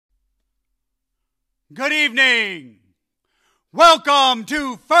Good evening. Welcome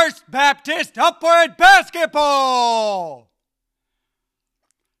to First Baptist Upward Basketball.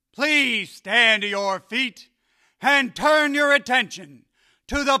 Please stand to your feet and turn your attention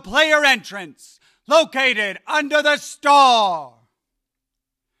to the player entrance located under the star.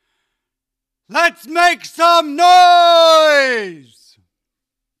 Let's make some noise!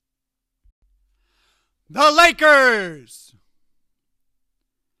 The Lakers.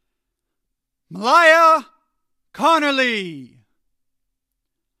 Malaya Connerly,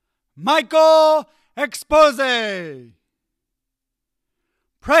 Michael Expose,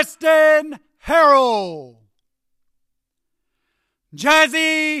 Preston Harrell,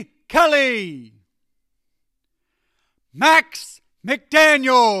 Jazzy Kelly, Max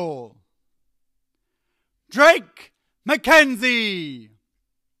McDaniel, Drake McKenzie,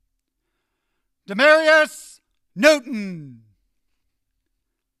 Demarius Newton,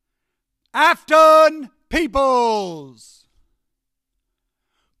 Afton Peoples,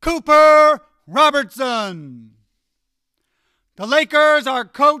 Cooper Robertson. The Lakers are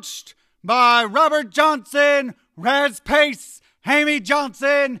coached by Robert Johnson, Raz Pace, Hamie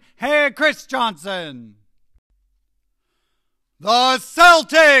Johnson, and Chris Johnson. The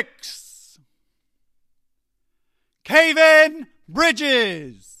Celtics. Kevin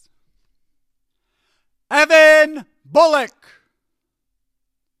Bridges, Evan Bullock,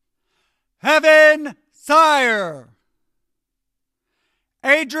 Evan Sire,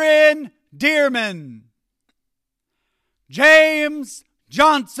 Adrian Dearman, James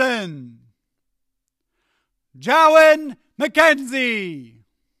Johnson, Jowan McKenzie,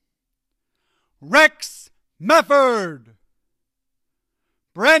 Rex Mefford,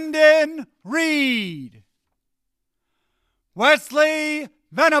 Brendan Reed, Wesley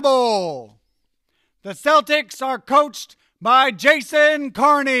Venable. The Celtics are coached by Jason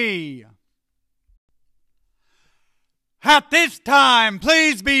Carney. At this time,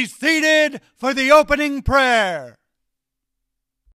 please be seated for the opening prayer.